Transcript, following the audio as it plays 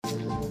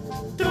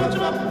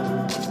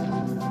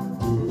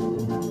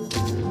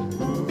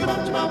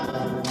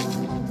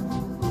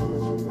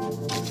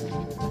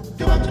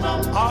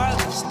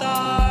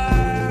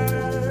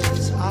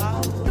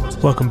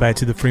Welcome back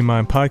to the Free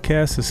Mind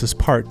Podcast. This is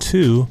part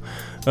 2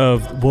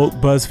 of Woke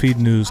BuzzFeed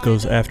News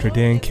Goes After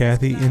Dan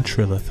Cathy and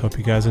Trilith. Hope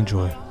you guys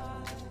enjoy.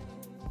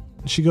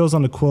 She goes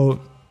on to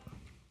quote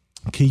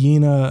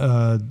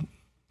Kayina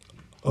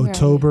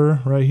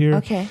October right here,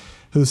 okay,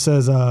 who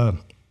says,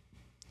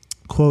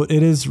 quote,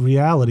 "It is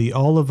reality,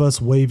 all of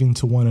us waving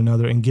to one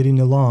another and getting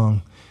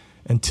along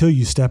until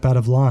you step out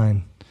of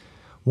line.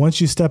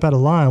 Once you step out of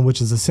line,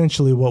 which is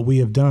essentially what we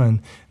have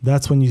done,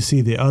 that's when you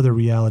see the other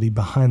reality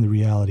behind the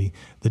reality,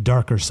 the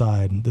darker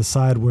side, the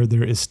side where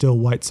there is still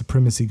white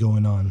supremacy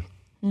going on."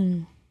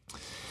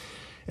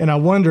 And I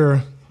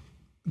wonder,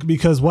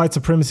 because white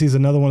supremacy is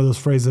another one of those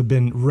phrases that have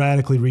been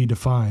radically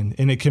redefined,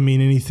 and it can mean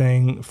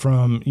anything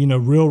from,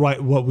 real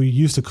right, what we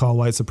used to call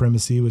white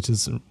supremacy, which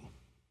is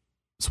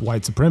it's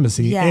white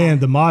supremacy, and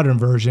the modern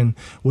version,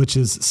 which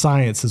is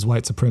science is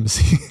white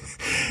supremacy.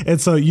 And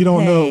so you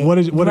don't know what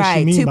does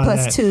she mean by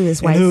that? 2 + 2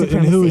 is white supremacy.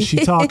 And who is she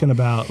talking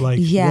about? Like,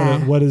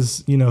 what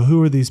is,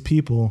 who are these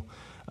people?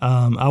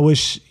 I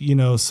wish,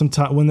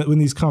 sometime when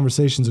these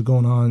conversations are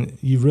going on,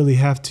 you really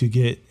have to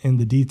get in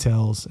the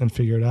details and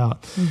figure it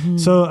out. Mm-hmm.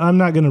 So I'm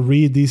not going to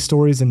read these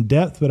stories in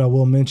depth, but I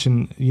will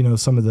mention,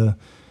 some of the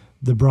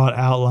broad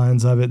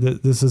outlines of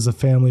it. This is a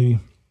family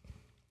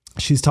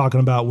she's talking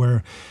about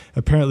where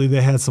apparently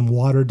they had some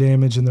water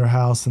damage in their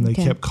house, and they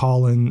kept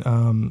calling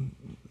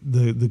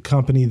the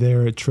company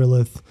there at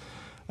Trilith,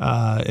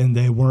 and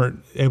they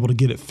weren't able to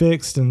get it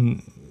fixed.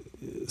 And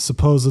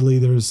supposedly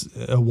there's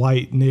a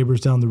white neighbors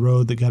down the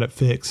road that got it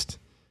fixed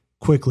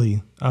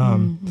quickly.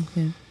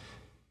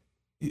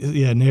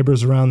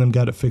 Neighbors around them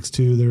got it fixed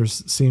too.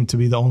 There's seemed to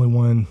be the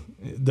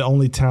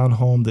only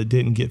townhome that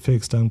didn't get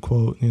fixed,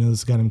 unquote.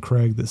 This guy named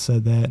Craig that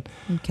said that.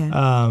 Okay.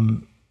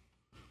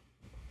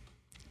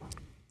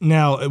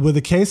 Now, with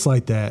a case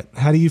like that,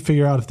 how do you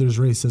figure out if there's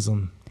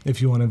racism?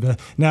 If you want to invest.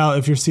 Now,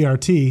 if you're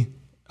CRT,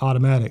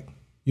 automatic.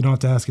 You don't have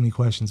to ask any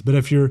questions. But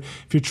if you're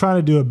trying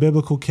to do a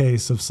biblical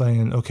case of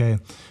saying, okay,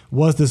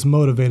 was this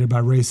motivated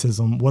by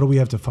racism? What do we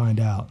have to find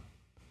out?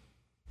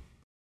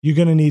 You're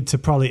going to need to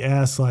probably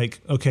ask, like,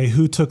 okay,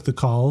 who took the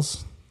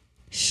calls?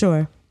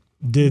 Sure.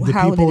 Did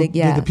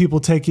the people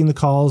taking the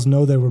calls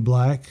know they were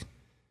black?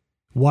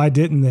 Why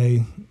didn't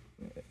they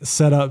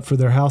set up for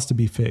their house to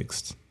be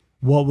fixed?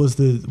 What was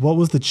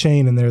the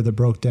chain in there that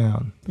broke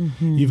down?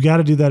 Mm-hmm. You've got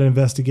to do that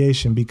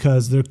investigation,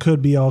 because there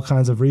could be all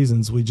kinds of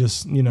reasons. We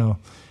just,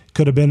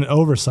 could have been an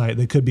oversight.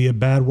 They could be a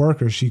bad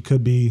worker. She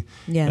could be,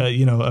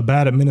 a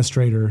bad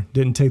administrator,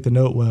 didn't take the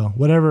note well,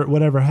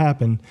 whatever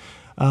happened.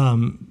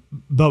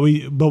 But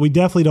we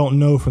definitely don't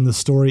know from the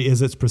story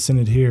as it's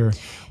presented here.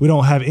 We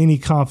don't have any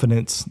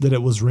confidence that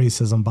it was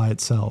racism by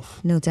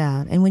itself. No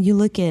doubt. And when you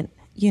look at,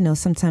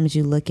 sometimes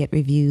you look at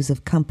reviews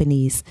of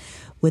companies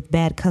with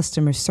bad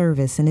customer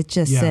service, and it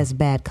just says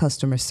bad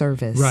customer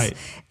service. Right.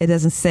 It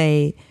doesn't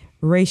say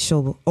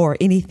racial or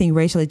anything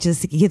racial. It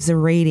just gives a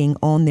rating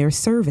on their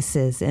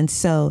services. And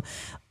so,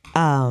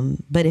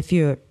 but if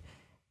you're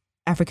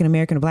African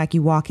American or black,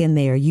 you walk in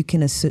there, you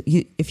can assume,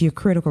 if you're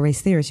critical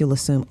race theorist, you'll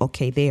assume,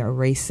 okay, they are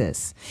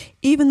racist.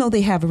 Even though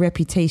they have a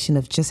reputation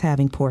of just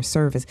having poor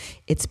service,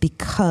 it's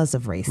because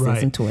of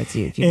racism towards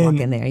you if you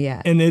walk in there.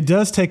 Yeah. And it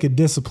does take a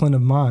discipline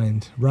of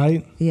mind,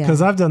 right? Yeah.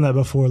 Because I've done that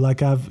before.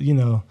 Like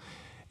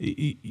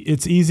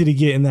it's easy to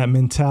get in that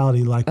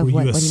mentality, like where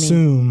you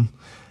assume,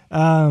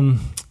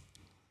 trying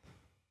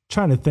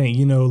to think,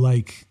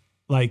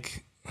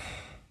 like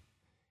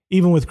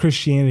even with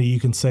Christianity,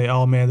 you can say,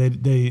 "Oh man, they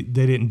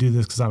didn't do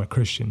this because I'm a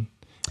Christian,"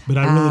 but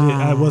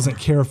I wasn't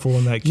careful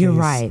in that case. You're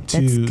right.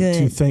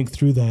 To think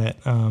through that,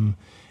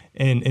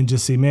 and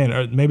just see, man,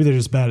 or maybe they're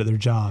just bad at their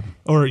job,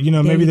 or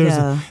maybe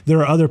there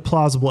are other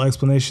plausible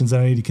explanations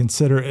that I need to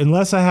consider.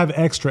 Unless I have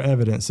extra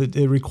evidence,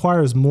 it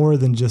requires more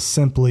than just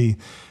simply,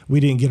 we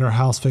didn't get our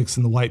house fixed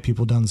and the white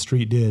people down the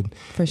street did.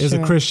 As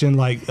a Christian,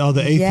 like,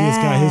 the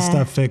atheist got his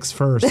stuff fixed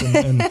first,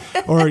 and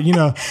or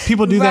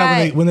people do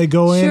that when they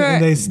go in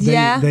and they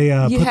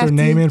put their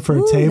name in for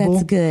a table.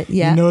 That's good.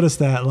 Yeah, you notice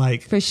that,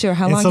 like, for sure.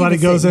 How long? And somebody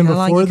goes in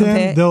before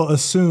them, they'll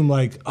assume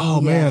like,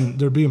 man,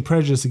 they're being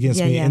prejudiced against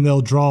me, and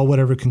they'll draw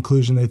whatever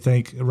conclusion they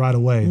think right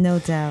away. No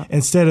doubt.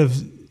 Instead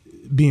of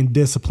being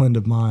disciplined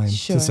of mind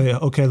to say,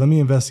 okay, let me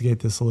investigate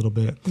this a little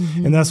bit.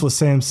 Mm-hmm. And that's what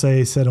Sam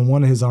Say said in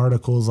one of his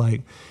articles.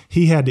 Like,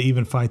 he had to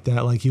even fight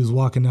that. Like, he was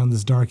walking down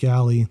this dark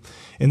alley,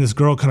 and this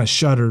girl kind of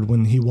shuddered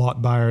when he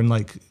walked by her and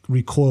like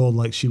recoiled,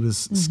 like she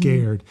was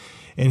scared.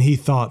 And he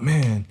thought,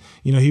 man,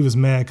 he was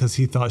mad because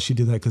he thought she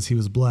did that because he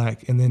was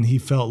black. And then he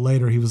felt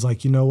later, he was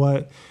like, you know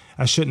what?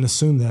 I shouldn't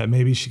assume that.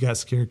 Maybe she got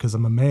scared because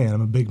I'm a man.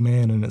 I'm a big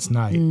man, and it's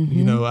night.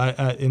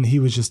 Mm-hmm. And he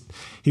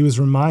was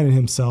reminding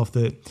himself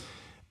that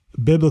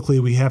biblically,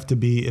 we have to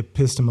be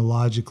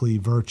epistemologically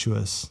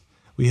virtuous.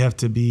 We have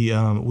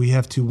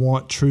to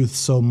want truth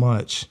so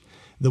much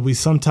that we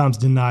sometimes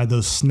deny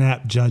those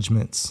snap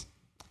judgments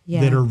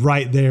that are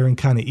right there and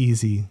kind of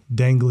easy,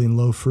 dangling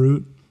low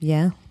fruit.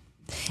 Yeah.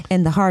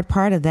 And the hard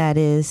part of that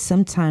is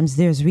sometimes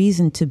there's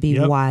reason to be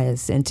Yep.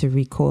 wise and to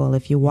recoil.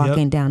 If you're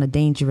walking down a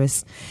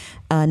dangerous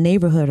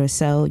neighborhood or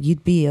so,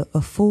 you'd be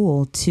a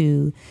fool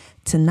to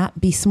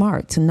not be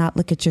smart, to not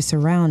look at your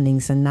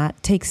surroundings and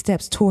not take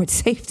steps towards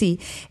safety.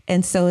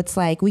 And so it's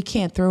like we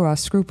can't throw our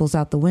scruples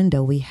out the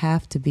window. We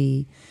have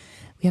to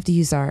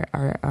use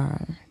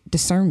our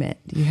discernment.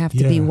 You have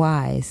to be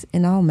wise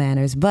in all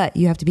manners, but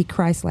you have to be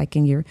Christ-like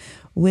in your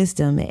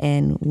wisdom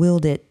and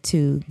wield it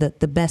to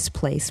the best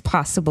place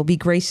possible. Be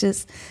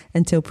gracious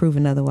until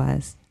proven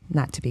otherwise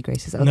not to be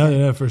gracious. Okay.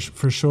 No,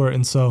 for sure.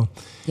 And so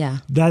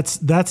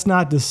that's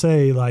not to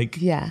say like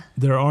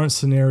there aren't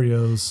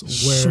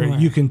scenarios where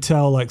you can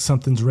tell like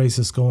something's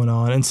racist going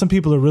on. And some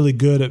people are really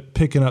good at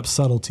picking up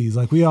subtleties.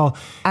 Like we all,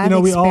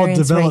 we all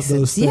develop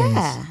those things.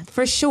 Yeah,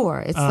 for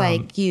sure. It's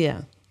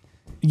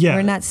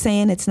we're not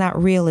saying it's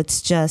not real.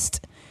 It's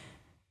just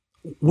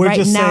we're right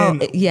just now,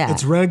 saying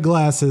it's red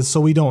glasses,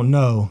 so we don't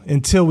know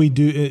until we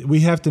do.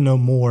 We have to know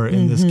more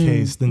in this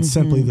case than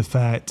simply the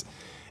fact.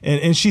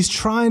 And she's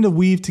trying to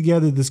weave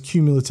together this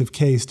cumulative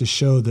case to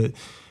show that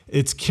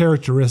it's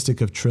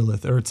characteristic of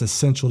Trilith, or it's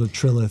essential to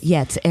Trilith.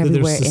 Yeah, it's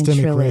everywhere in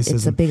Trilith.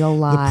 It's a big old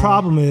lie. The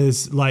problem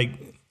is, like,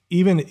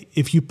 even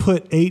if you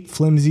put 8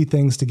 flimsy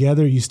things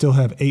together, you still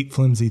have 8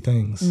 flimsy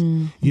things.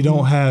 You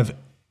don't have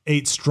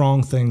 8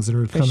 strong things that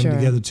are coming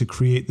together to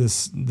create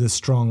this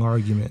strong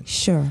argument.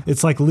 Sure.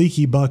 It's like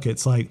leaky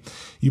buckets. Like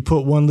you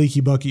put one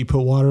leaky bucket, you put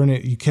water in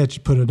it, you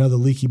put another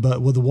leaky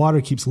bucket. Well, the water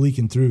keeps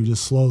leaking through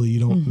just slowly. You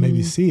don't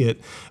maybe see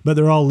it, but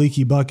they're all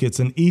leaky buckets.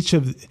 And each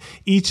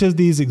of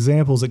these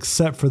examples,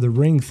 except for the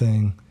ring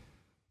thing,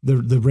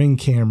 the ring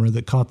camera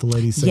that caught the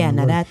lady saying, yeah,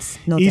 now that's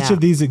no each doubt. of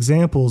these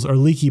examples are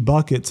leaky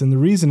buckets. And the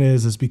reason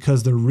is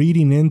because they're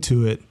reading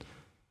into it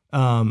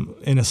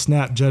in a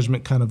snap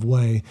judgment kind of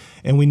way,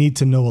 and we need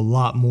to know a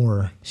lot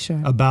more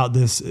about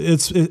this.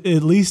 It's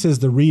at least as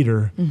the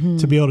reader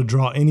to be able to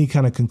draw any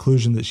kind of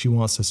conclusion that she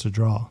wants us to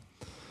draw.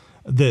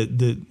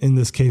 That in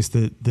this case,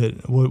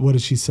 that what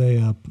did she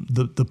say?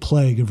 The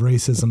plague of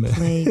racism.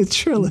 It's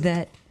truly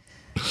that.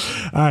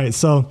 All right,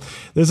 so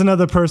there's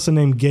another person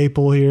named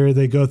Gapel here.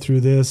 They go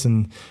through this,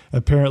 and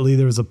apparently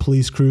there was a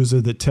police cruiser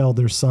that tailed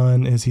their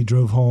son as he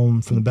drove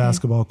home from the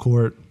basketball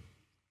court.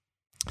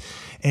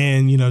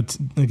 And,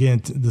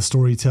 the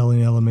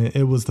storytelling element,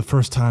 it was the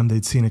first time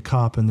they'd seen a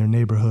cop in their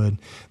neighborhood.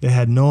 They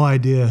had no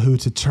idea who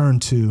to turn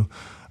to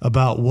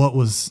about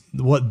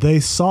what they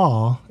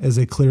saw as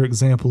a clear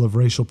example of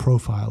racial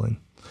profiling.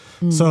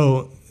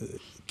 So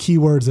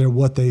keywords there,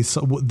 what they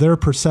saw, their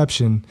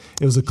perception,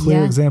 it was a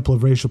clear example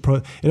of racial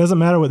it doesn't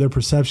matter what their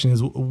perception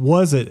is.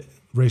 Was it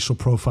racial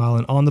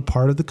profiling on the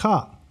part of the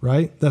cop,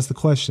 right? That's the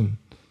question.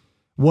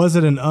 Was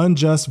it an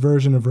unjust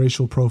version of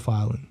racial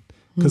profiling?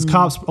 Because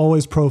cops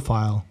always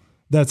profile.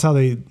 That's how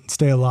they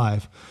stay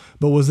alive.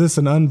 But was this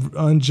an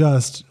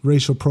unjust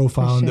racial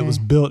profiling that was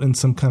built in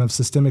some kind of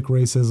systemic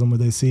racism where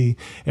they see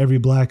every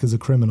black as a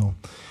criminal?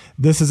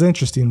 This is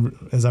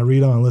interesting as I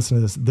read on, listen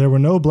to this. There were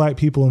no black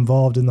people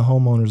involved in the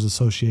homeowners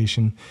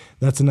association.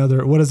 That's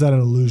another, what is that an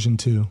allusion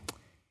to?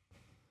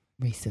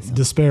 Racism.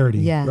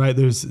 Disparity, right?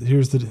 There's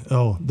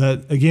no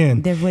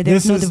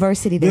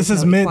diversity. This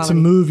is meant to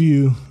move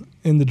you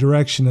in the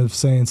direction of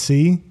saying,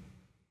 see,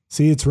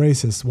 it's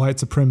racist. White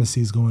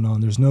supremacy is going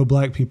on. There's no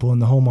black people in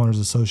the homeowners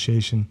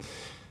association.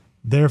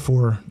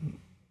 Therefore,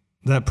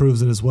 that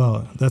proves it as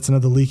well. That's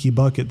another leaky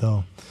bucket,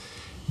 though.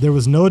 There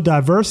was no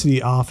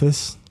diversity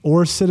office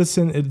or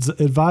citizen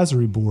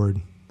advisory board.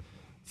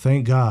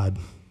 Thank God.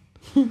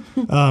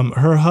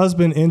 Her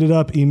husband ended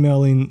up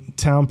emailing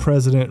town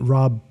president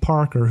Rob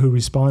Parker, who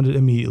responded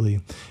immediately.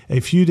 A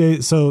few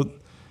days. So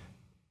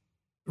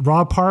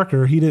Rob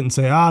Parker, he didn't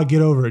say,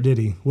 get over it, did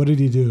he? What did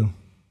he do?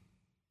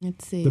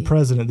 Let's see.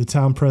 The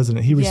town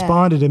president. He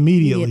responded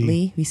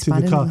immediately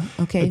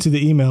to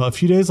the email. A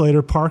few days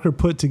later, Parker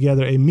put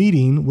together a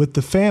meeting with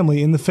the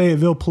family in the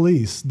Fayetteville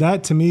police.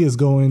 That to me is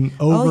going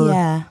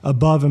over,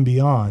 above and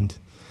beyond.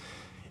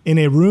 In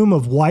a room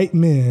of white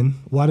men.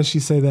 Why does she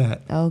say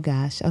that? Oh,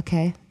 gosh.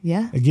 Okay.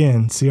 Yeah.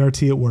 Again,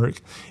 CRT at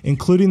work,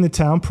 including the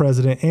town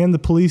president and the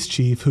police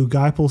chief, who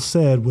Geipel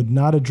said would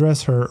not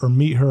address her or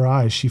meet her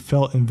eyes. She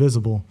felt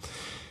invisible.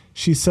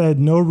 She said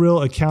no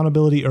real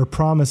accountability or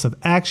promise of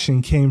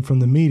action came from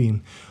the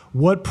meeting.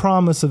 What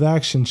promise of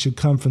action should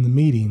come from the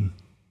meeting?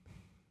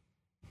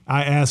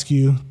 I ask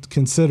you to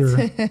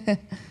consider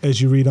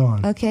as you read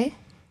on. Okay.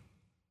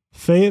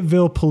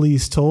 Fayetteville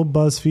police told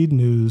BuzzFeed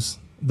News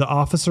the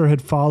officer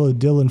had followed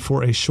Dylan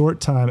for a short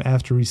time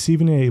after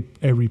receiving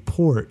a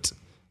report.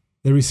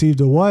 They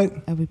received a what?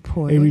 A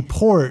report. A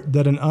report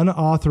that an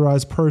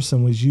unauthorized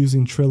person was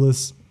using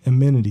Trilith's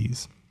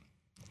amenities.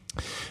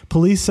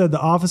 Police said the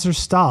officer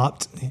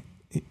stopped.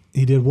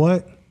 He did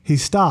what? He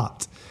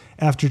stopped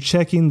after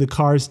checking the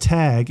car's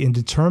tag and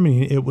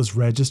determining it was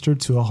registered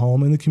to a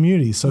home in the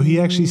community. So he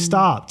actually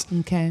stopped.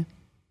 Okay.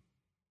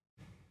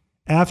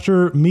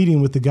 After meeting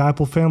with the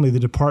Geipel family, the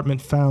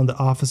department found the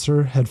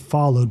officer had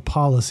followed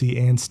policy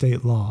and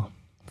state law.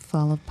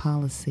 Followed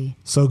policy.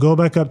 So go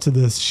back up to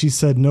this. She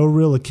said no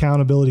real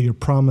accountability or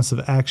promise of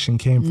action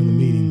came from the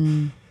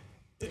meeting.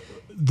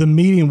 the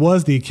meeting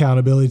was the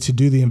accountability to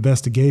do the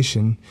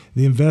investigation.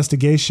 The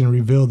investigation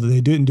revealed that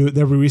they didn't do it.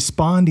 They were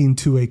responding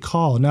to a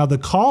call. Now, the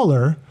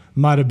caller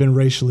might have been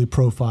racially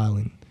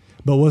profiling,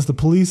 but was the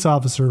police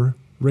officer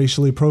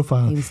racially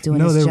profiling? He was doing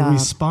no, his they job. were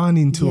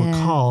responding to a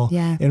call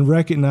and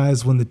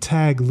recognized when the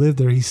tag lived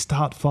there, he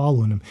stopped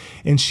following him.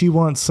 And she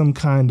wants some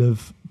kind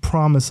of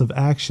promise of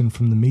action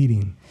from the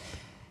meeting.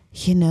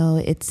 You know,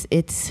 it's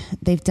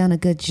they've done a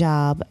good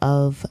job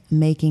of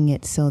making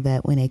it so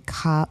that when a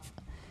cop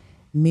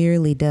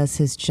merely does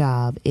his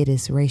job, it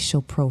is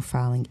racial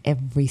profiling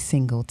every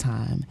single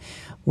time.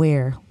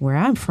 Where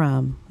I'm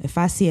from, if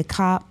I see a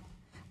cop,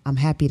 I'm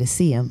happy to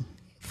see him.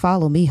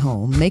 Follow me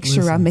home. Make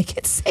sure I make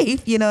it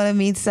safe. You know what I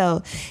mean?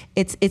 So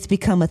it's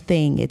become a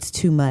thing. It's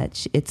too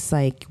much. It's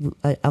like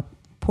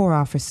poor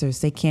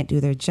officers, they can't do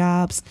their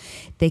jobs.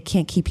 They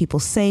can't keep people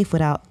safe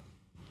without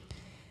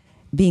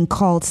being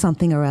called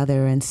something or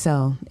other. And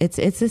so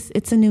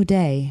it's a new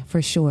day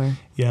for sure.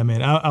 Yeah,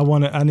 man.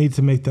 I need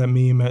to make that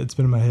meme. It's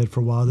been in my head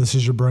for a while. This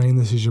is your brain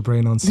on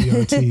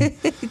CRT.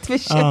 For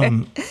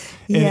sure.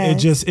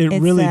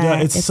 It really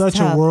does. It's such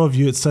tough. a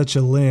worldview. It's such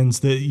a lens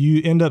that you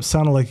end up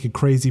sounding like a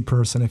crazy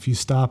person if you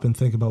stop and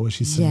think about what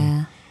she's saying.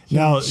 Yeah.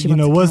 Now,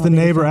 was the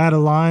neighbor out of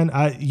line?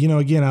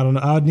 Again, I don't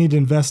know. I'd need to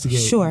investigate.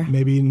 Sure.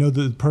 Maybe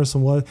the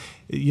person was.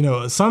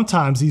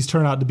 Sometimes these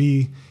turn out to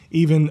be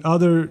even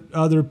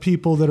other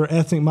people that are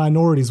ethnic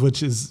minorities,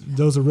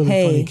 those are really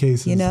funny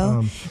cases.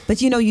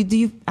 But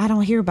I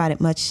don't hear about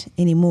it much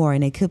anymore,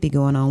 and it could be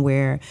going on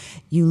where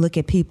you look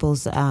at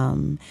people's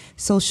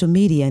social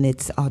media and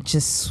it's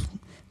just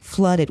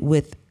flooded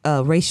with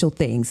racial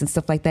things and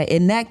stuff like that.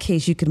 In that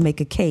case, you could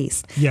make a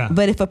case. Yeah.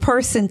 But if a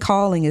person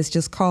calling is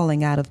just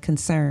calling out of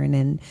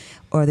concern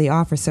or the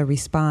officer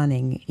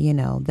responding,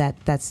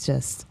 that's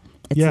just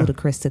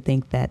ludicrous to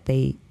think that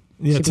they.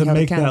 Yeah, to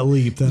make that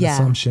leap, that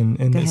assumption.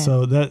 And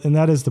so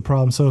that is the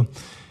problem. So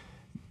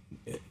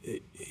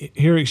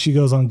here she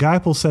goes on.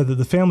 Geipel said that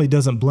the family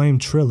doesn't blame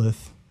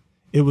Trilith.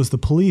 It was the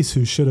police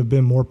who should have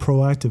been more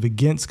proactive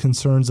against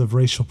concerns of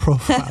racial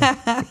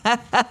profiling.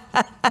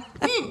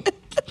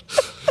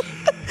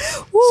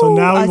 So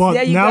now we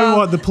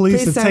want the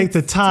police to take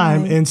the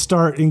time and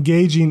start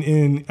engaging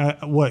in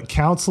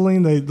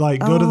counseling. They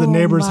go to the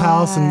neighbor's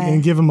house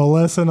and give them a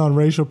lesson on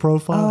racial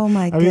profiling. Oh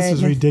my goodness. This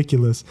is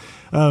ridiculous.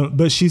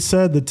 But she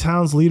said the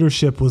town's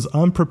leadership was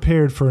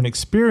unprepared for an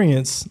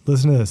experience.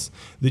 Listen to this: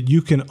 that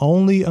you can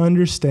only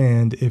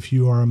understand if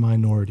you are a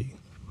minority.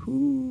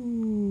 Ooh.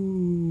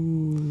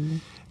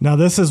 Now,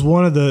 this is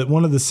one of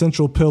the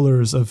central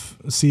pillars of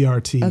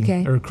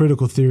CRT or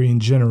critical theory in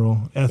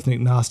general, ethnic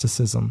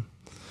Gnosticism.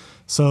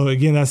 So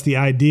again, that's the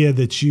idea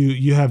that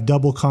you have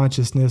double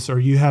consciousness, or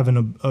you have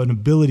an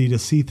ability to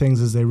see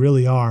things as they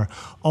really are,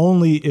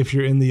 only if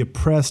you're in the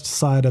oppressed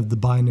side of the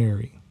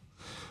binary.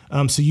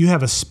 So you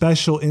have a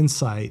special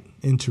insight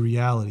into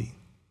reality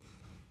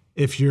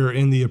if you're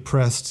in the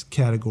oppressed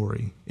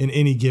category in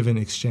any given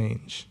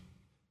exchange.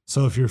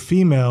 So if you're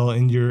female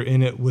and you're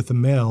in it with a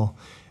male,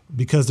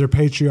 because they're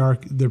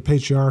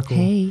patriarchal.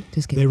 Hey,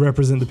 they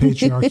represent the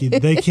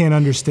patriarchy. They can't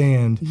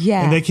understand.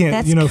 Yeah, and they can't.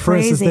 That's for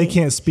crazy. instance, they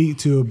can't speak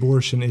to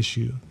abortion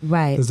issue.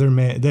 Right. Because they're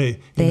man. They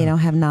don't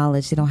have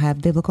knowledge. They don't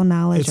have biblical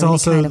knowledge. It's or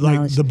also any kind of like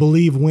knowledge. the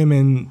believe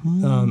women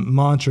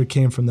mantra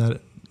came from that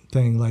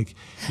thing. Like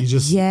you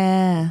just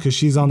because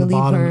she's on the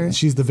bottom.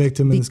 She's the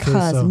victim in this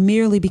case.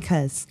 Merely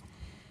because.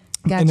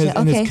 Gotcha.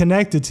 And it's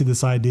connected to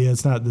this idea.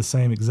 It's not the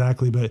same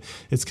exactly, but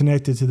it's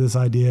connected to this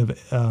idea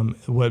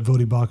of what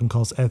Voddie Baucham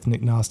calls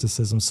ethnic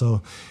Gnosticism.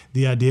 So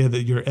the idea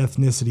that your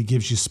ethnicity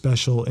gives you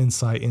special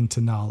insight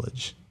into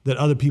knowledge that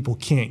other people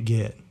can't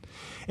get.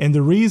 And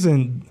the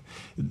reason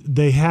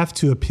they have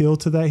to appeal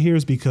to that here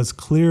is because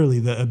clearly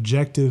the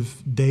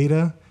objective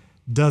data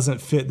doesn't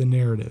fit the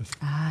narrative.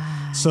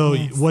 So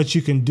what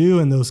you can do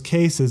in those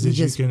cases is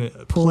you can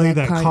play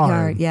that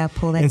card. Yeah,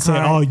 pull that and card.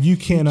 Say, oh, you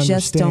can't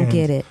understand. Just don't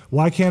get it.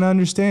 Why can't I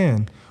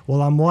understand?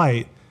 Well, I'm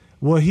white.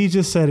 Well, he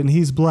just said it, and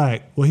he's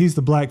black. Well, he's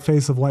the black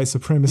face of white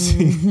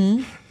supremacy.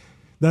 Mm-hmm.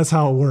 That's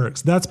how it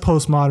works. That's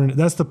postmodern.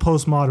 That's the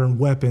postmodern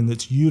weapon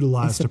that's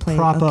utilized to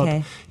prop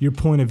up your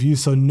point of view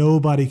so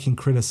nobody can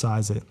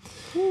criticize it.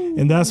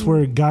 And that's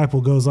where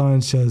Geipel goes on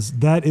and says,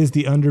 that is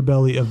the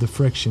underbelly of the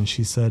friction,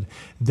 she said.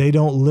 They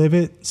don't live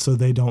it, so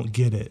they don't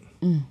get it.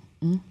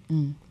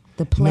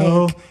 The plague.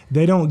 No,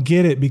 they don't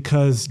get it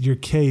because your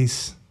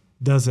case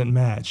doesn't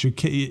match. It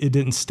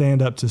didn't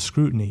stand up to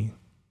scrutiny.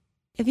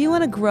 If you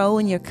want to grow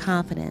in your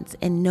confidence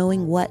and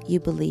knowing what you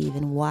believe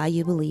and why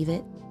you believe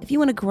it, if you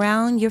want to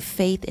ground your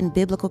faith in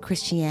biblical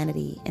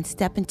Christianity and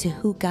step into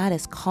who God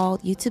has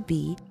called you to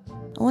be,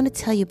 I want to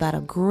tell you about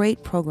a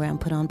great program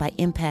put on by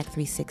Impact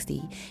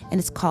 360, and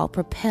it's called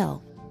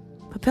Propel.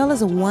 Propel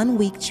is a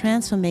 1-week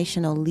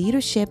transformational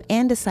leadership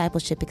and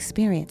discipleship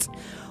experience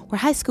where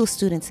high school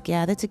students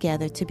gather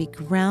together to be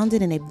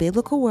grounded in a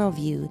biblical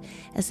worldview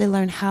as they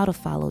learn how to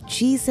follow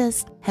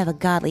Jesus, have a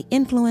godly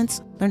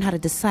influence, learn how to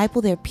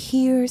disciple their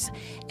peers,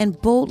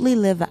 and boldly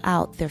live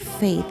out their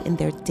faith in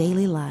their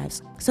daily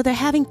lives. So they're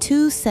having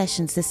 2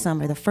 sessions this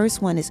summer. The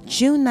first one is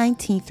June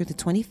 19th through the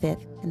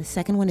 25th, and the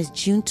second one is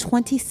June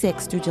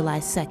 26th through July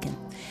 2nd.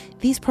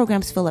 These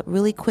programs fill up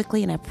really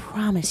quickly, and I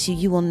promise you,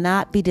 you will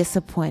not be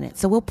disappointed.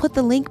 So we'll put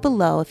the link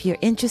below if you're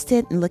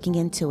interested in looking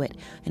into it,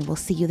 and we'll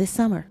see you this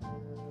summer.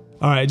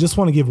 All right, I just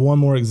want to give one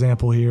more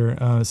example here.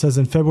 It says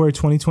in February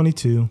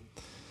 2022,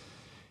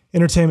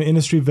 entertainment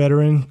industry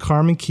veteran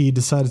Carmen Key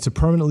decided to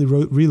permanently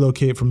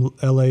relocate from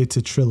LA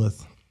to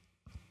Trilith.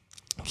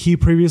 Key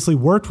previously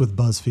worked with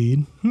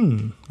BuzzFeed.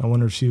 I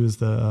wonder if she was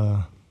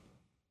the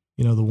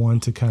one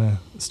to kind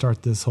of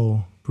start this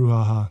whole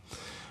brouhaha,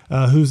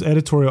 whose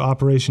editorial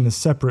operation is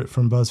separate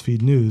from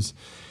BuzzFeed News.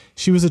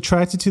 She was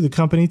attracted to the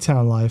company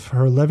town life.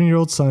 Her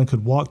 11-year-old son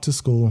could walk to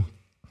school.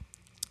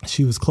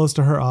 She was close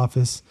to her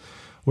office,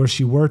 where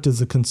she worked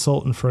as a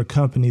consultant for a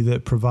company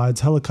that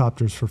provides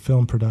helicopters for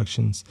film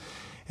productions.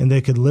 And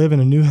they could live in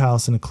a new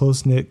house in a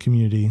close-knit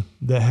community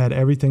that had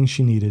everything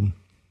she needed.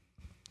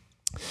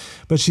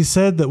 But she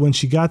said that when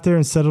she got there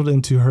and settled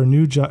into her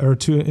new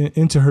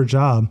into her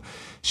job,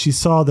 she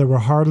saw there were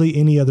hardly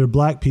any other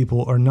black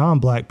people or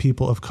non-black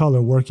people of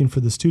color working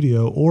for the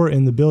studio or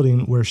in the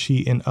building where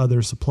she and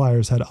other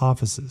suppliers had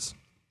offices.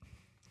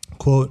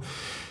 Quote,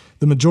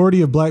 the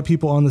majority of black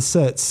people on the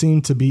set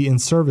seemed to be in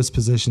service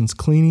positions,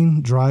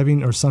 cleaning,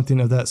 driving, or something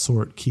of that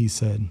sort, Key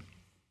said.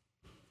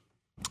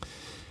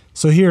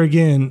 So here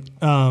again,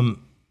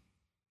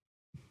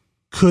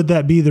 could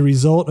that be the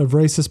result of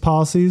racist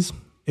policies?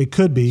 It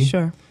could be.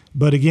 Sure.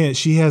 But again,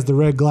 she has the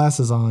red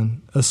glasses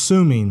on,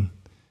 assuming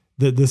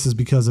that this is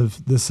because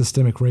of this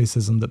systemic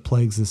racism that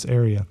plagues this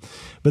area.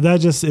 But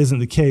that just isn't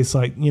the case.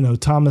 Like,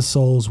 Thomas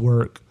Sowell's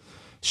work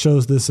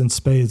shows this in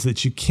spades,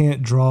 that you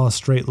can't draw a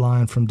straight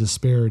line from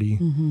disparity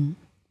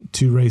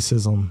to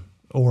racism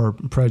or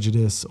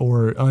prejudice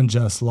or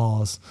unjust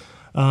laws.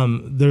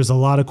 There's a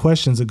lot of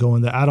questions that go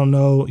in there. I don't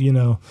know,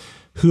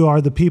 who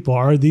are the people?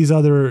 Are these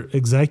other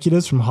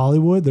executives from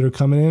Hollywood that are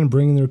coming in and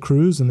bringing their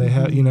crews, and they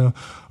have,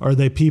 are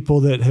they people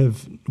that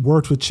have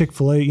worked with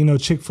Chick-fil-A?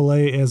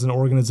 Chick-fil-A as an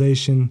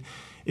organization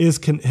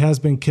has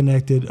been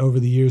connected over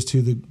the years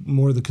to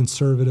the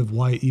conservative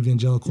white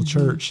evangelical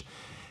church.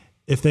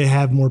 If they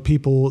have more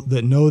people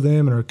that know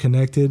them and are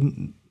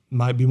connected,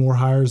 might be more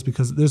hires,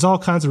 because there's all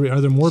kinds of,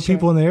 are there more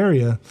people in the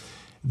area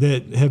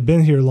that have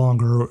been here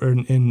longer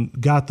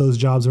and got those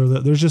jobs? Or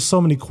there's just so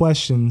many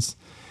questions.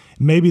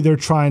 Maybe they're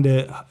trying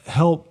to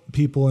help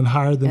people and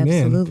hire them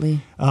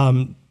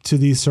in to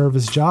these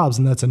service jobs,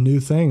 and that's a new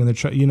thing. And they're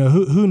trying,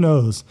 who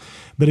knows?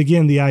 But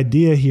again, the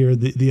idea here,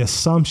 the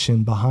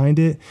assumption behind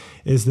it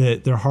is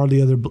that there are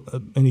hardly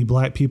any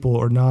black people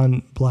or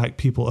non-black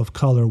people of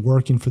color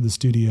working for the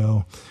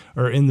studio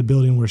or in the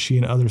building where she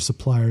and other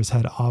suppliers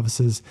had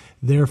offices.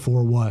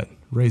 Therefore, what?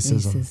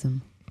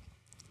 Racism.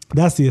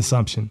 That's the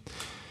assumption.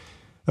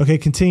 Okay,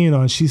 continuing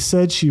on. She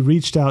said she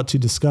reached out to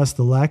discuss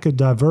the lack of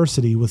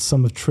diversity with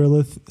some of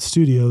Trilith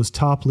Studios'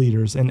 top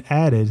leaders and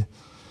added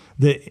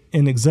that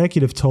an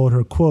executive told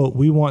her, quote,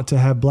 we want to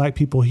have black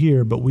people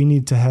here, but we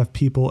need to have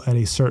people at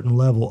a certain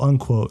level,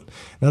 unquote.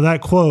 Now,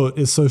 that quote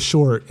is so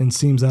short and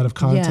seems out of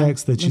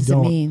context that you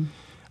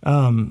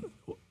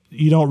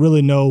don't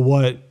really know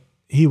what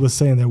he was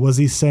saying there. Was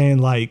he saying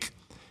like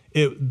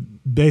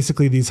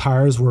basically these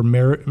hires were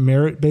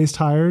merit-based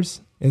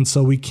hires? And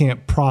so we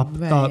can't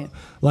prop up,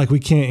 like we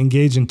can't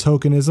engage in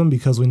tokenism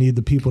because we need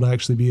the people to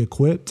actually be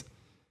equipped.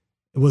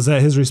 Was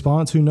that his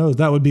response? Who knows?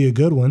 That would be a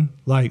good one.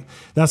 Like,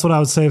 that's what I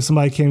would say if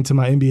somebody came to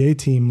my NBA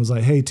team and was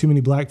like, hey, too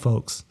many black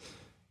folks.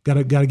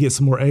 Gotta get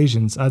some more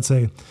Asians. I'd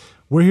say,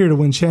 we're here to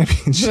win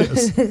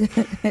championships.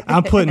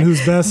 I'm putting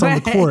who's best on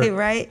the court.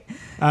 Right.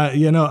 I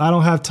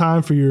don't have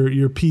time for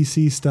your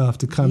PC stuff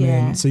to come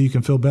in so you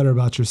can feel better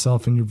about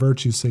yourself and your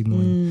virtue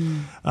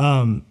signaling.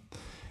 I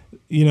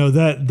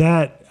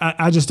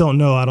just don't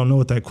know. I don't know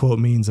what that quote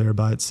means there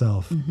by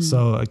itself.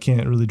 So I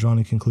can't really draw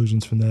any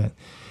conclusions from that.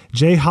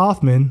 Jay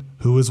Hoffman,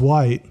 who is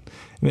white,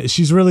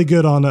 she's really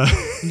good on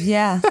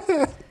yeah.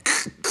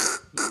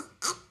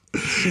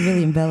 She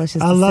really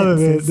embellishes. I love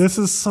it, man. This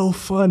is so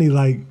funny.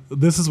 Like,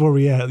 this is where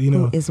we at,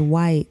 Who is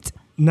white.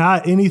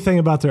 Not anything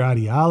about their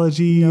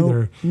ideology.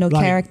 No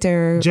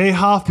character. Jay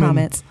Hoffman,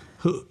 comments.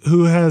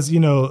 Who has,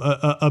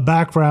 a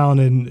background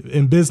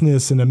in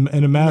business and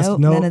a master.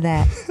 None of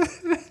that.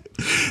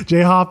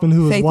 Jay Hoffman,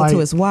 who was white. Faithful to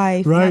his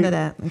wife. Right? None of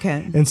that.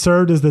 Okay. And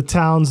served as the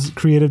town's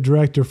creative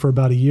director for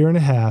about a year and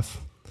a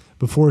half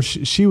before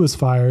she was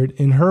fired.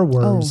 In her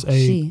words,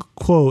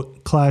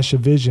 quote, clash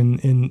of vision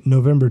in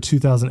November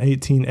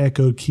 2018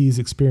 echoed Key's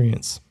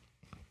experience.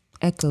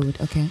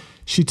 Okay.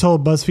 She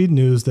told BuzzFeed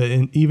News that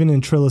even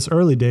in Trilith's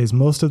early days,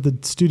 most of the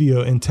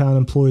studio and town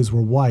employees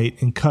were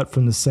white and cut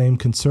from the same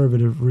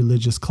conservative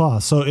religious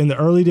cloth. So in the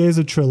early days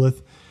of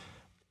Trilith,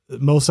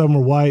 most of them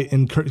were white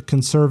and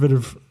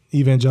conservative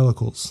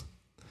evangelicals.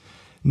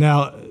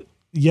 Now,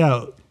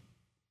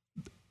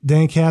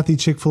 Dan Cathy,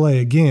 Chick-fil-A,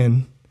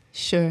 again.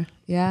 Sure,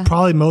 yeah.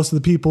 Probably most of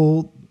the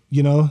people,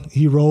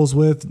 he rolls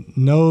with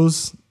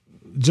knows,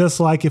 just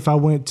like if I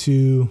went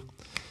to,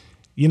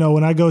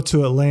 when I go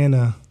to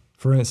Atlanta,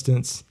 for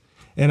instance,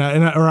 or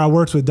I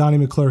worked with Donnie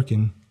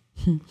McClurkin,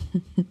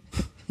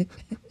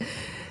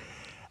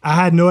 I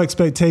had no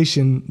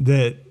expectation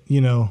that,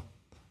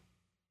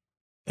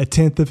 a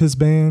 10th of his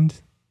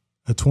band,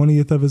 a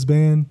 20th of his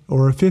band,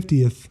 or a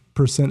 50th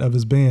 % of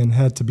his band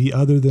had to be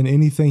other than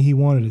anything he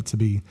wanted it to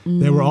be.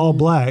 They were all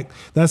black.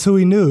 That's who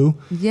he knew.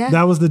 Yeah.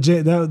 That was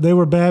they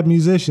were bad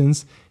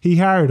musicians. He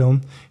hired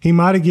them. He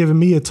might have given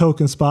me a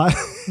token spot.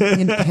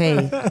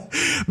 Hey.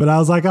 But I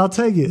was like, I'll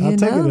take it. I'll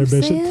take it there,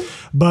 Bishop. Saying?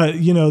 But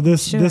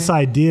this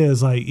idea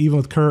is like, even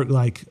with Kirk,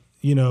 like,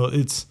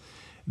 it's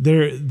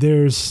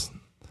there's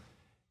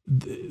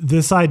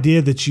this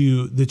idea that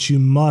you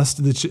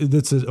must,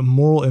 that's a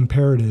moral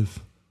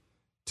imperative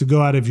to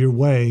go out of your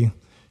way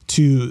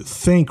to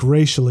think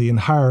racially and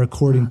hire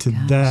according to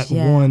that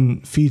one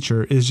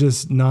feature is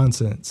just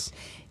nonsense.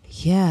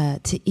 Yeah,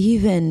 to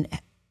even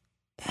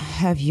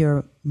have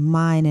your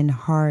mind and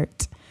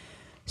heart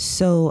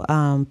so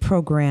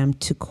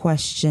programmed to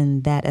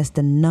question that as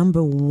the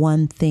number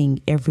one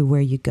thing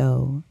everywhere you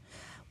go.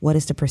 What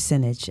is the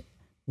percentage?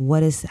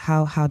 What is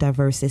how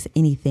diverse is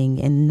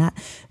anything? And not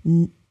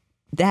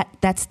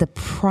that's the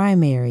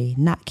primary,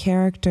 not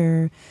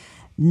character,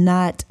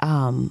 not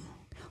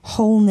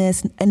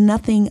wholeness, and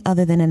nothing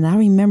other than. And I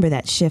remember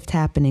that shift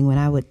happening when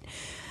I would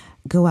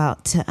go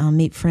out to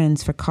meet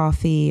friends for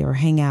coffee or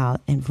hang out,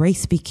 and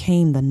race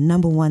became the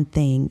number one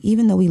thing.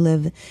 Even though we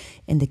live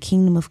in the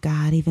kingdom of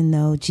God, even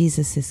though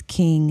Jesus is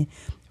king,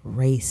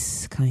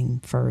 race came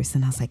first.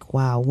 And I was like,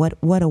 wow,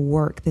 what a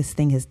work this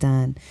thing has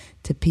done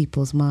to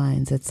people's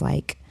minds. It's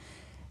like,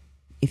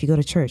 if you go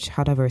to church,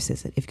 how diverse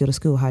is it? If you go to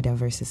school, how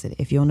diverse is it?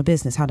 If you own a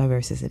business, how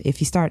diverse is it?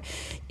 If you start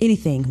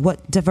anything,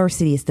 what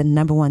diversity is the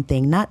number one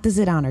thing? Not does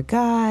it honor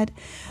God?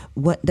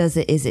 What does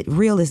it? Is it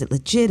real? Is it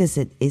legit? Is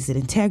it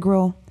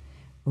integral?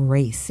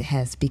 Race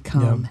has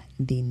become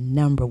the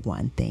number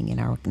one thing in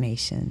our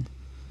nation.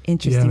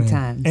 Interesting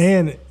times.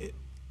 And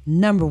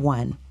number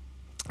one.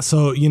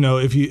 So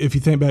if you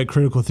think back,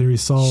 critical theory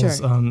solves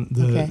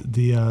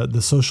the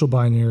social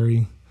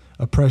binary,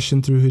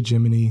 oppression through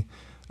hegemony,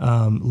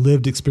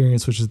 lived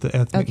experience, which is the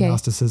ethnic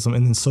Gnosticism,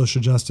 and then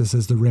social justice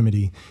is the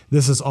remedy.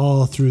 This is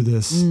all through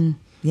this.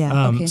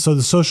 So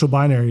the social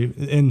binary,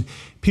 and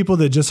people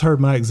that just heard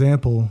my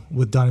example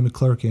with Donnie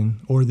McClurkin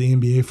or the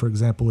NBA, for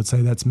example, would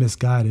say that's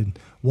misguided.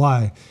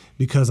 Why?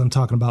 Because I'm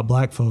talking about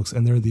black folks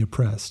and they're the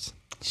oppressed.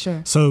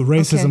 Sure. So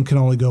racism can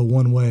only go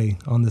one way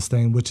on this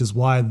thing, which is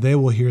why they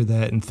will hear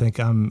that and think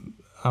I'm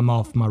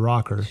off my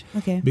rocker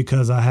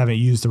because I haven't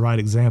used the right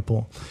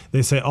example.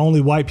 They say only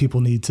white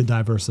people need to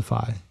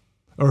diversify,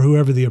 or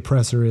whoever the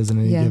oppressor is in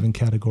any given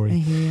category. I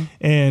hear you.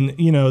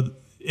 And,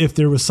 if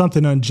there was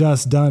something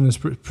unjust done in this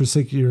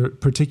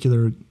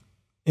particular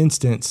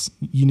instance,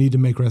 you need to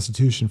make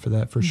restitution for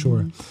that for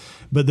sure.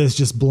 But this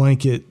just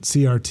blanket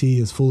CRT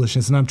is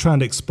foolishness. And I'm trying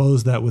to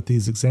expose that with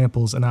these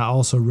examples. And I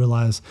also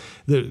realize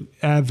that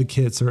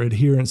advocates or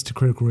adherents to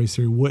critical race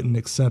theory wouldn't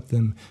accept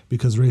them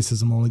because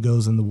racism only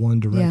goes in the one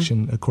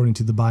direction according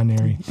to the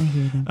binary. I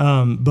hear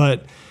them.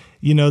 But,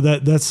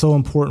 that's so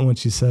important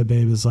what you said,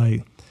 babe, is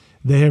like,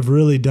 they have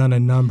really done a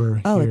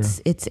number here.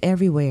 It's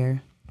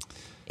everywhere.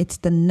 It's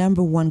the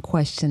number one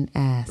question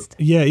asked.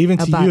 Yeah, even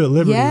to you at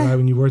Liberty, right,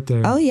 when you worked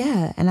there. Oh,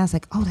 yeah. And I was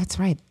like, oh, that's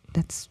right.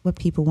 That's what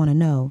people want to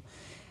know.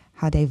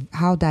 How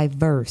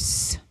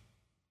diverse.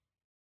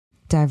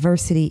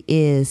 Diversity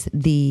is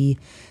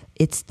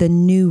it's the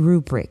new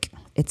rubric.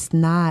 It's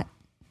not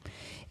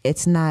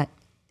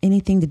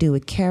anything to do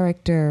with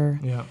character.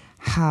 Yeah.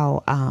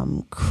 How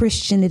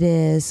Christian it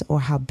is,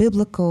 or how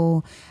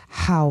biblical,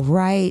 how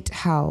right,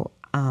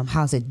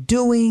 how's it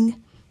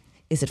doing?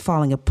 Is it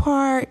falling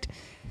apart?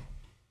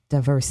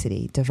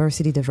 Diversity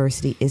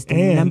is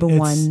the number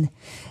one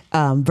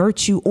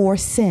virtue or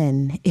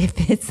sin,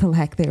 if it's a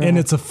lack thereof. And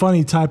it's a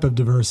funny type of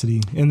diversity.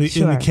 In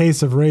the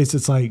case of race,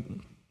 it's like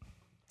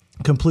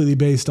completely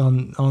based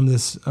on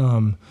this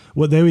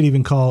what they would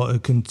even call a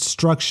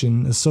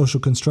social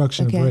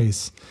construction of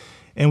race.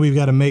 And we've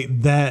got to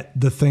make that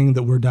the thing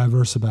that we're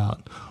diverse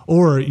about.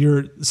 Or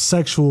your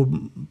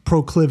sexual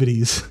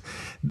proclivities.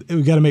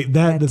 We've got to make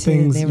that the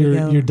things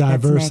you're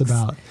diverse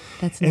about.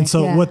 And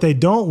so what they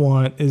don't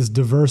want is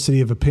diversity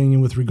of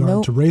opinion with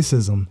regard to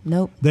racism.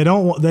 They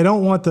don't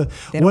want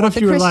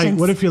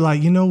what if you're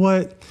like, you know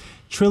what?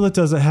 Trilla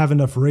doesn't have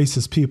enough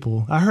racist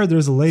people. I heard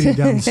there's a lady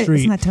down the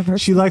street.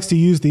 She likes to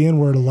use the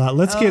N-word a lot.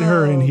 Let's get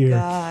her in here.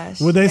 Gosh.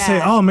 Would they say,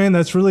 "Oh man,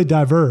 that's really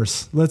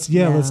diverse"? No,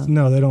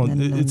 they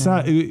don't. It's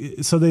not.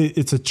 So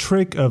it's a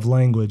trick of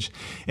language.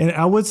 And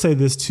I would say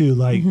this too,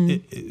 like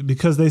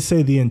because they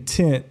say the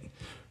intent.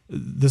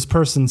 This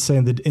person's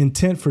saying the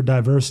intent for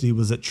diversity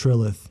was at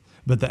Trilith,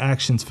 but the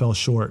actions fell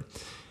short.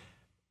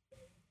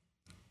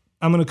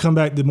 I'm going to come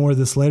back to more of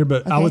this later,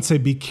 but I would say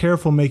be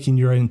careful making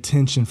your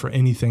intention for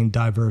anything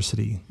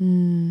diversity.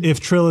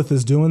 If Trilith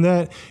is doing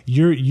that,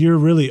 you're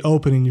really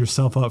opening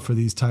yourself up for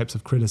these types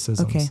of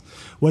criticisms.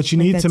 What you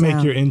need to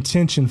make your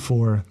intention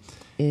for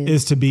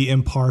is to be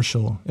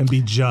impartial and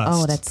be just.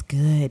 Oh, that's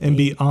good. And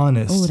be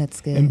honest. Oh,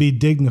 that's good. And be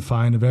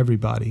dignifying of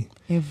everybody.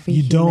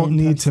 You don't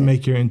need to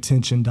make your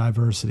intention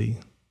diversity.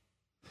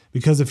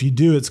 Because if you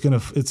do,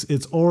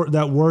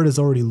 that word is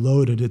already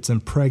loaded. It's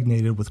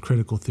impregnated with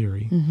critical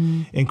theory,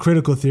 and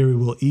critical theory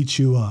will eat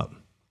you up.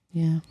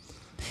 Yeah.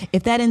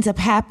 If that ends up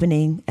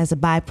happening as a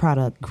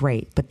byproduct,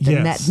 great. But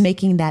then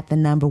making that the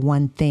number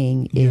one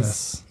thing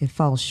it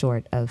falls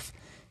short of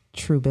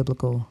true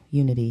biblical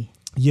unity.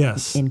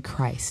 Yes. In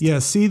Christ. Yeah.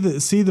 See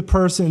the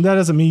person. That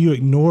doesn't mean you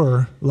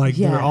ignore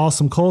their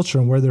awesome culture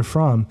and where they're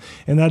from.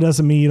 And that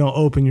doesn't mean you don't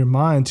open your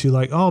mind to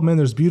oh man,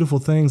 there's beautiful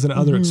things and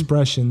other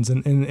expressions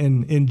and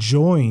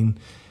enjoying.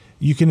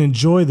 You can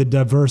enjoy the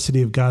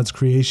diversity of God's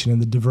creation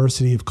and the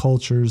diversity of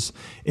cultures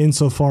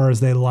insofar as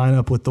they line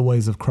up with the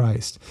ways of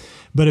Christ.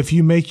 But if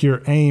you make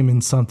your aim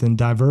in something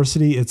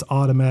diversity, it's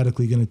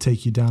automatically going to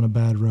take you down a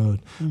bad road.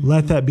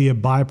 Let that be a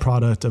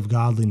byproduct of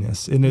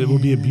godliness, and it will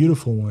be a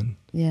beautiful one.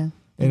 Yeah.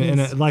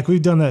 And like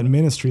we've done that in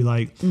ministry,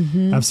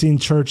 I've seen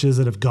churches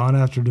that have gone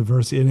after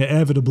diversity, and it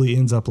inevitably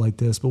ends up like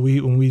this. But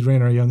when we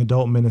ran our young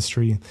adult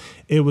ministry,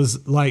 it was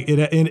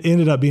it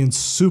ended up being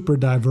super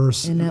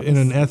diverse in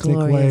an ethnic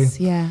way.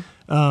 Yeah.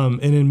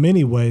 And in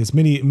many ways,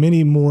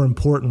 many more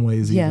important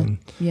ways even.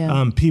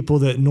 Yeah. People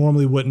that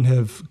normally wouldn't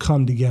have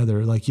come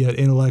together. Like you had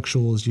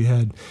intellectuals, you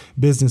had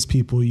business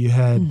people, you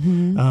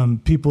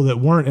had people that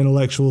weren't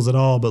intellectuals at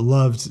all but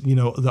loved,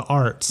 the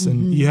arts,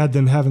 and you had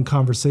them having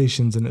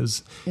conversations, and it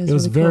was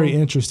really very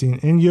interesting.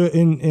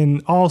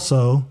 And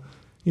also,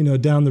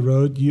 down the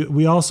road,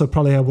 we also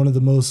probably had one of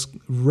the most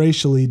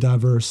racially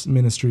diverse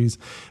ministries,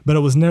 but it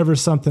was never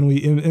something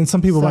and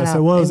some people might say,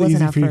 well, it was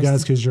easy for you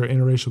guys because you're an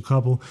interracial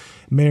couple.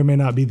 May or may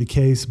not be the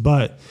case,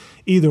 but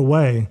either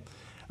way,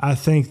 I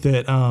think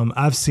that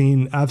I've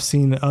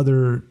seen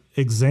other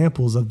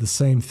examples of the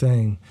same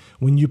thing.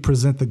 When you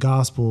present the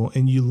gospel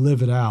and you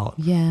live it out,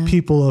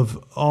 people of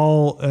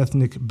all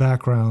ethnic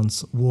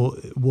backgrounds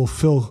will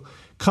feel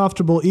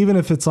comfortable, even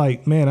if it's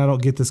man, I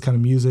don't get this kind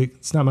of music.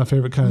 It's not my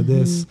favorite kind of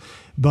this.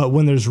 But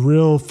when there's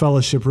real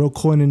fellowship, real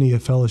koinonia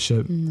of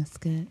fellowship, that's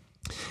good.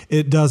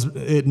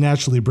 It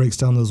naturally breaks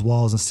down those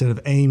walls instead of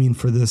aiming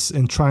for this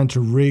and trying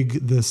to rig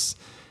this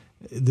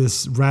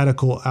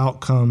radical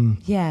outcome.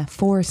 Yeah,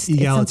 forced.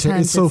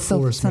 Egalitarian. It's so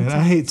forced, man.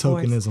 I hate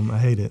tokenism. I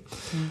hate it.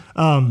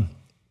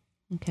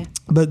 Okay.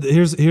 But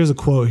here's a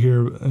quote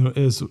here,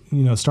 is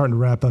starting to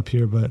wrap up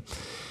here, but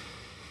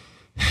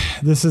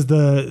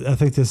I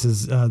think this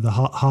is the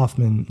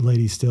Hoffman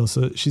lady still.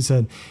 So she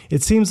said,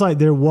 "It seems like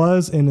there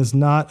was and is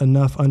not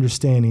enough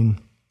understanding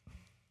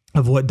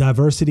of what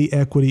diversity,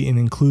 equity, and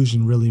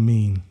inclusion really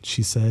mean,"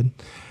 she said.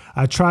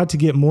 "I tried to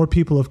get more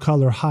people of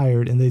color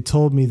hired, and they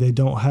told me they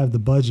don't have the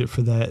budget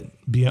for that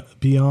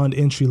beyond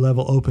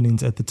entry-level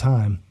openings at the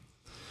time."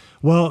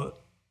 Well,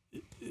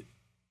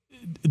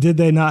 did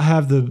they not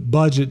have the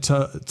budget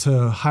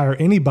to hire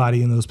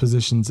anybody in those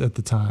positions at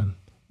the time?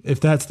 If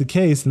that's the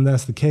case, then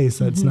that's the case.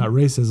 That's not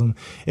racism.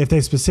 If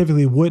they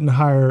specifically wouldn't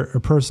hire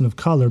a person of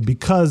color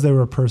because they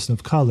were a person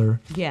of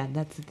color,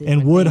 that's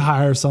and would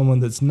hire someone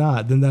that's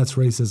not, then that's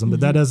racism.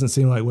 But that doesn't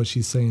seem like what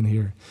she's saying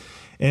here.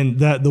 And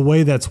that the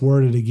way that's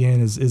worded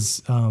again is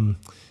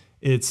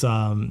it's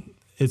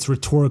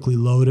rhetorically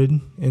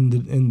loaded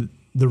in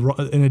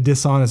a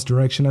dishonest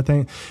direction, I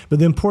think. But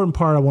the important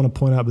part I want to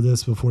point out with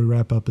this before we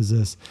wrap up is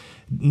this.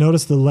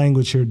 Notice the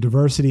language here: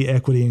 diversity,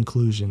 equity,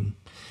 inclusion.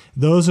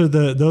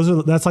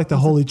 That's like the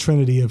holy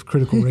trinity of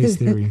critical race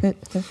theory.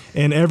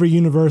 And every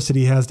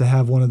university has to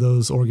have one of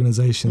those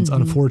organizations,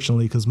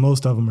 unfortunately, because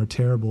most of them are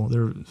terrible.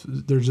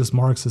 They're just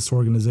Marxist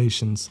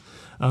organizations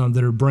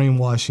that are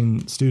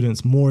brainwashing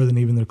students more than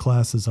even their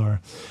classes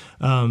are.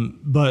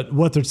 But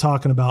what they're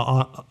talking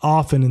about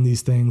often in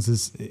these things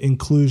is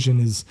inclusion,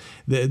 is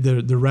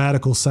the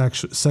radical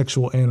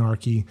sexual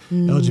anarchy,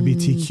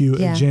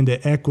 LGBTQ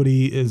agenda.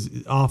 Equity is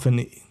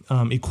often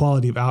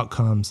equality of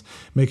outcomes,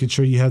 making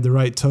sure you have the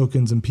right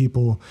tokens and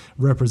people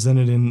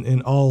represented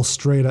in all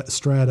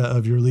strata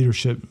of your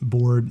leadership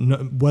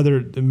board, whether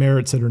it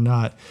merits it or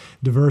not.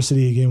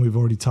 Diversity, again, we've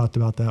already talked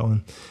about that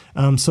one.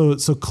 So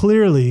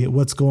clearly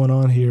what's going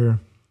on here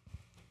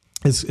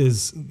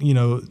is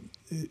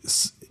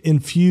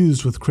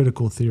infused with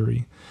critical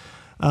theory.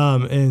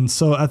 And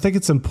so I think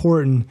it's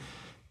important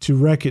to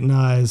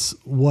recognize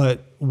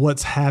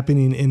what's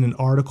happening in an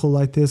article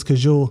like this,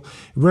 because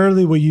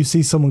rarely will you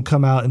see someone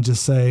come out and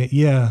just say,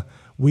 yeah,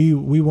 we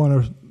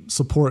want to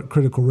support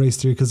critical race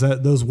theory, because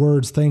those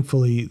words,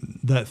 thankfully,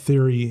 that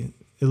theory,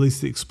 at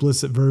least the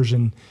explicit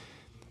version,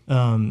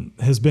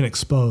 has been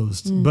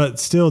exposed. But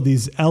still,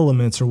 these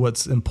elements are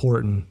what's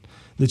important,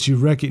 that you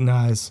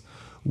recognize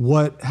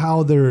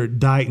how they're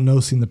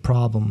diagnosing the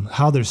problem,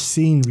 how they're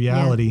seeing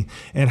reality,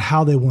 and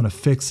how they want to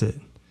fix it.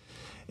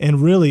 And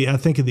really, I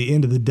think at the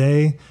end of the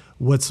day,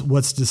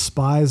 what's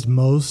despised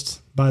most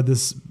by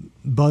this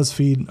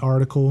BuzzFeed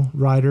article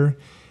writer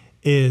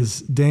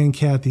is Dan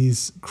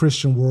Cathy's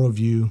Christian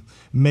worldview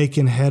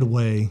making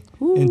headway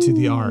into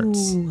the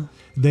arts.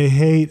 They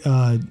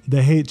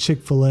hate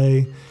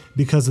Chick-fil-A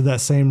because of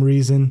that same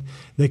reason.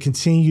 They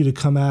continue to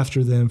come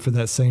after them for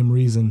that same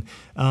reason.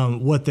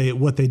 What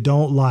they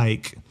don't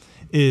like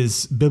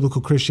is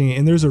biblical Christianity.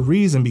 And there's a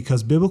reason,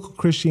 because biblical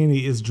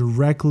Christianity is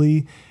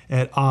directly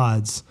at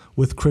odds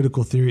with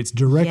critical theory. It's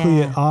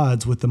directly at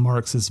odds with the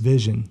Marxist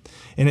vision.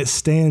 And it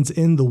stands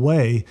in the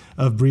way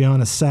of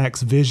Breonna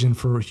Sachs' vision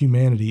for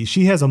humanity.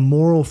 She has a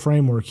moral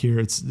framework here.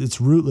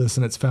 It's rootless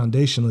and it's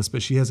foundationless,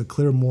 but she has a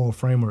clear moral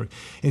framework.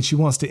 And she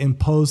wants to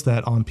impose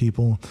that on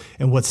people.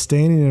 And what's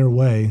standing in her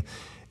way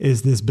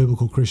is this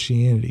biblical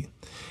Christianity.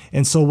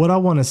 And so what I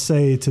want to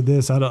say to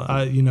this, if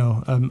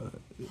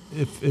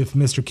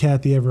Mr.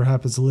 Cathy ever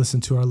happens to listen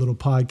to our little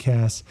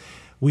podcast,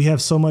 we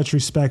have so much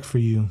respect for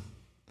you.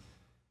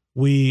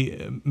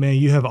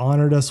 You have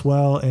honored us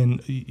well,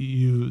 and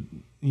it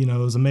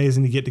was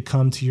amazing to get to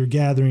come to your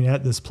gathering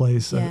at this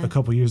place a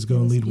couple years ago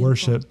and lead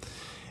worship.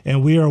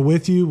 And we are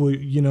with you.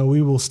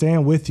 We will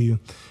stand with you.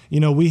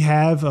 We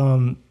have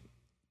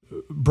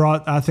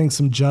brought, I think,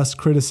 some just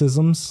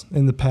criticisms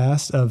in the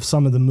past of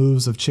some of the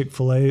moves of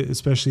Chick-fil-A,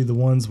 especially the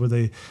ones where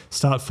they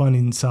stopped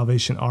funding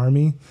Salvation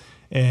Army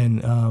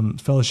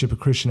and Fellowship of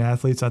Christian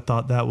Athletes. I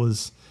thought that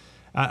was,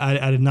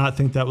 I did not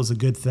think that was a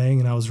good thing,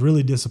 and I was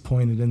really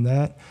disappointed in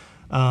that.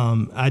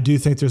 I do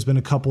think there's been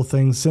a couple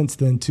things since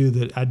then, too,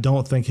 that I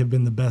don't think have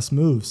been the best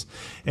moves.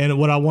 And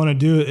what I want to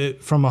do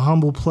from a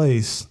humble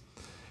place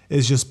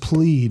is just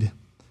plead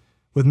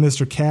with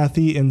Mr.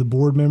 Cathy and the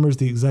board members,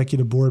 the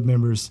executive board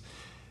members,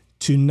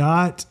 to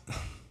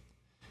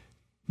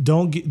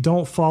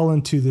don't fall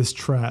into this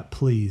trap,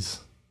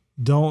 please.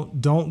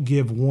 Don't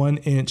give 1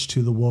 inch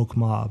to the woke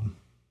mob.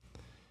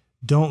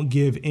 Don't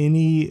give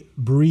any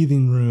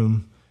breathing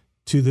room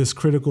to this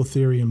critical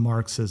theory and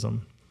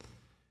Marxism.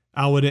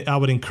 I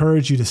would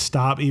encourage you to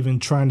stop even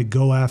trying to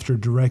go after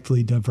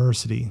directly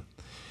diversity.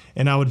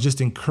 And I would just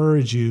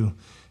encourage you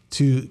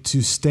to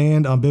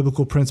stand on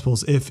biblical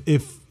principles.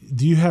 If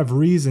do you have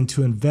reason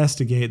to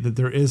investigate that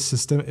there is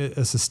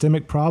a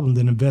systemic problem,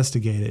 then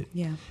investigate it.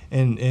 Yeah.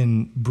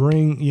 And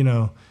bring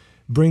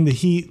the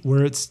heat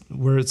where it's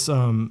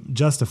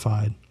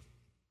justified,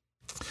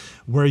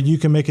 where you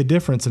can make a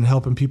difference in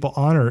helping people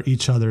honor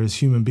each other as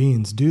human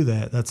beings. Do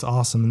that. That's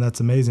awesome, and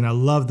that's amazing. I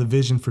love the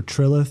vision for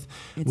Trilith.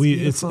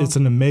 It's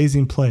an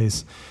amazing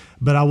place.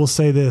 But I will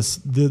say this,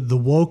 the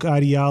woke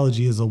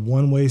ideology is a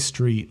one-way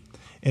street,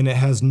 and it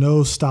has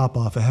no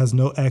stop-off. It has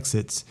no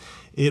exits.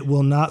 It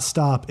will not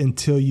stop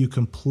until you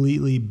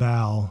completely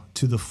bow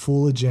to the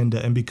full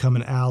agenda and become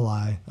an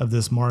ally of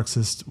this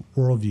Marxist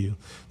worldview.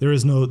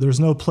 There's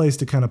no place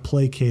to kind of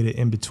placate it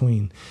in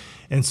between.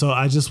 And so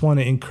I just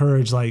want to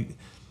encourage,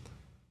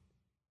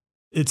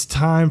 it's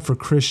time for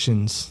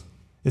Christians.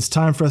 It's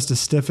time for us to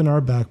stiffen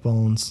our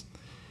backbones.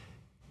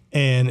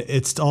 And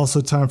it's also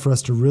time for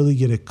us to really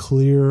get a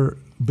clear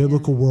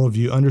biblical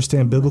worldview,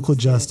 understand biblical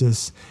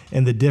justice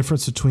and the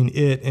difference between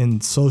it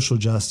and social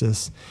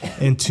justice,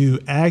 and to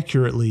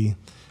accurately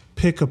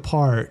pick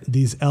apart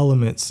these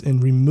elements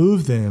and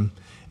remove them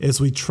as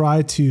we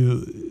try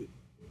to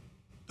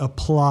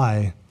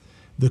apply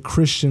the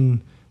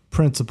Christian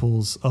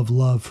principles of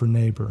love for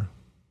neighbor.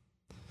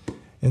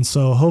 And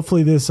so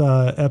hopefully this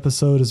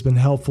episode has been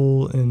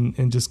helpful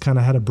and just kind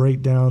of had to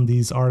break down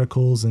these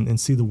articles and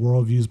see the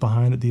worldviews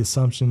behind it, the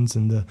assumptions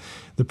and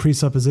the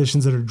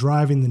presuppositions that are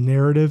driving the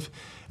narrative.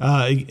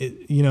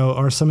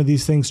 Are some of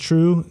these things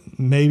true?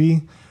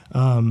 Maybe.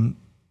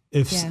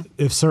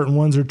 If certain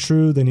ones are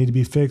true, they need to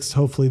be fixed.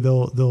 Hopefully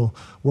they'll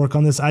work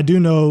on this. I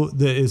do know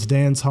that it's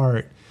Dan's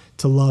heart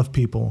to love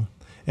people.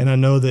 And I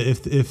know that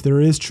if there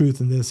is truth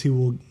in this, he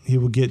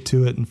will get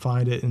to it and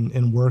find it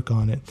and work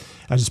on it.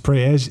 I just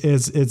pray as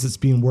it's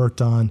being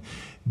worked on,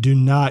 do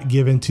not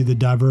give into the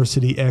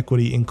diversity,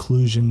 equity,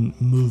 inclusion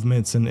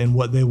movements and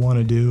what they want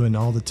to do and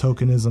all the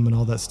tokenism and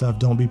all that stuff.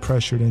 Don't be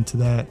pressured into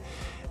that.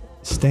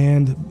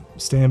 Stand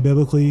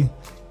biblically,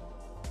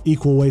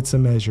 equal weights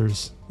and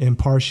measures,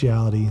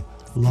 impartiality,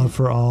 love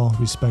for all,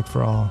 respect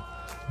for all.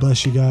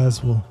 Bless you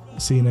guys. We'll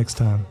see you next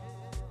time.